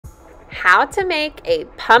how to make a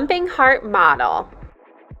pumping heart model.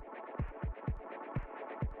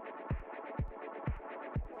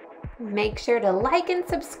 Make sure to like and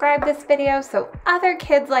subscribe this video so other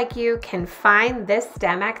kids like you can find this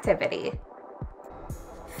STEM activity.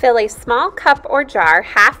 Fill a small cup or jar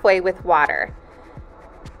halfway with water.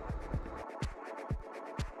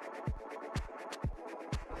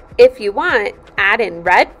 If you want, add in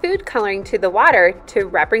red food coloring to the water to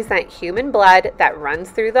represent human blood that runs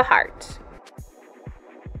through the heart.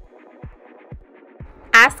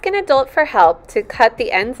 Ask an adult for help to cut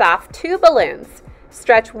the ends off 2 balloons.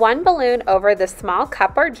 Stretch one balloon over the small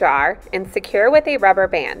cup or jar and secure with a rubber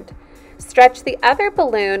band. Stretch the other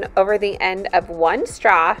balloon over the end of one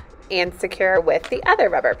straw and secure with the other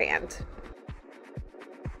rubber band.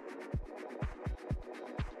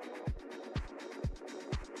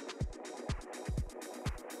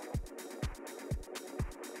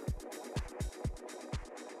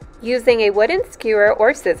 Using a wooden skewer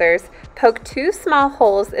or scissors, poke 2 small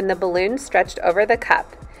holes in the balloon stretched over the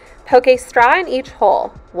cup. Poke a straw in each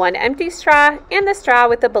hole, one empty straw and the straw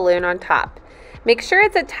with the balloon on top. Make sure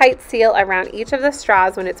it's a tight seal around each of the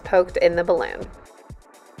straws when it's poked in the balloon.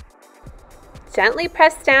 Gently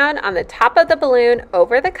press down on the top of the balloon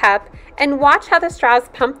over the cup and watch how the straws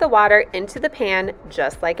pump the water into the pan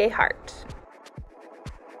just like a heart.